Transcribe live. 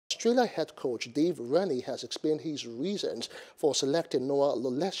Australia head coach Rennie has explained his reasons for selecting Noah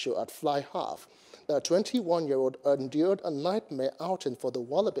Lolesio at fly half. The 21-year-old endured a nightmare outing for the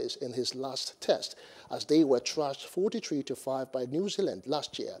Wallabies in his last test, as they were thrashed 43-5 by New Zealand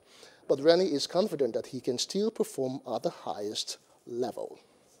last year. But Rennie is confident that he can still perform at the highest level.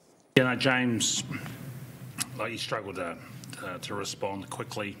 You know, James, he struggled to respond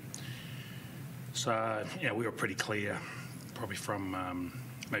quickly. So, we were pretty clear, probably from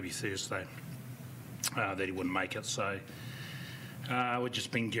maybe Thursday, that he wouldn't make it. So we've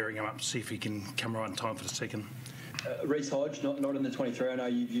just been gearing him up to see if he can come right in time for the second. Reece Hodge, not in the 23. I know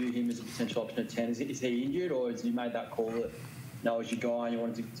you view him as a potential option at 10. Is he injured, or has he made that call that Noah's your guy and you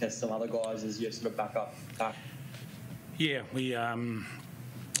wanted to test some other guys as your sort of backup? Yeah, we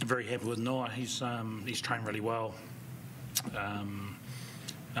very happy with Noah. He's trained really well.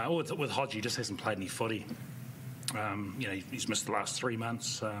 With Hodge, he just hasn't played any footy. He's missed the last 3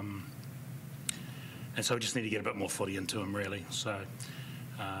 months, and so we just need to get a bit more footy into him, really. So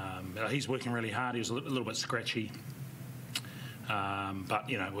he's working really hard. He was a little bit scratchy, but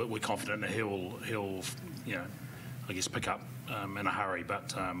we're confident that he'll pick up in a hurry.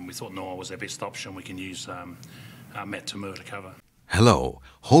 But we thought Noah was our best option. We can use Matt Tamur to cover. Hello,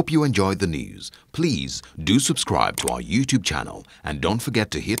 hope you enjoyed the news. Please do subscribe to our YouTube channel and don't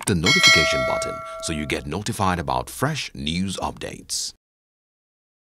forget to hit the notification button so you get notified about fresh news updates.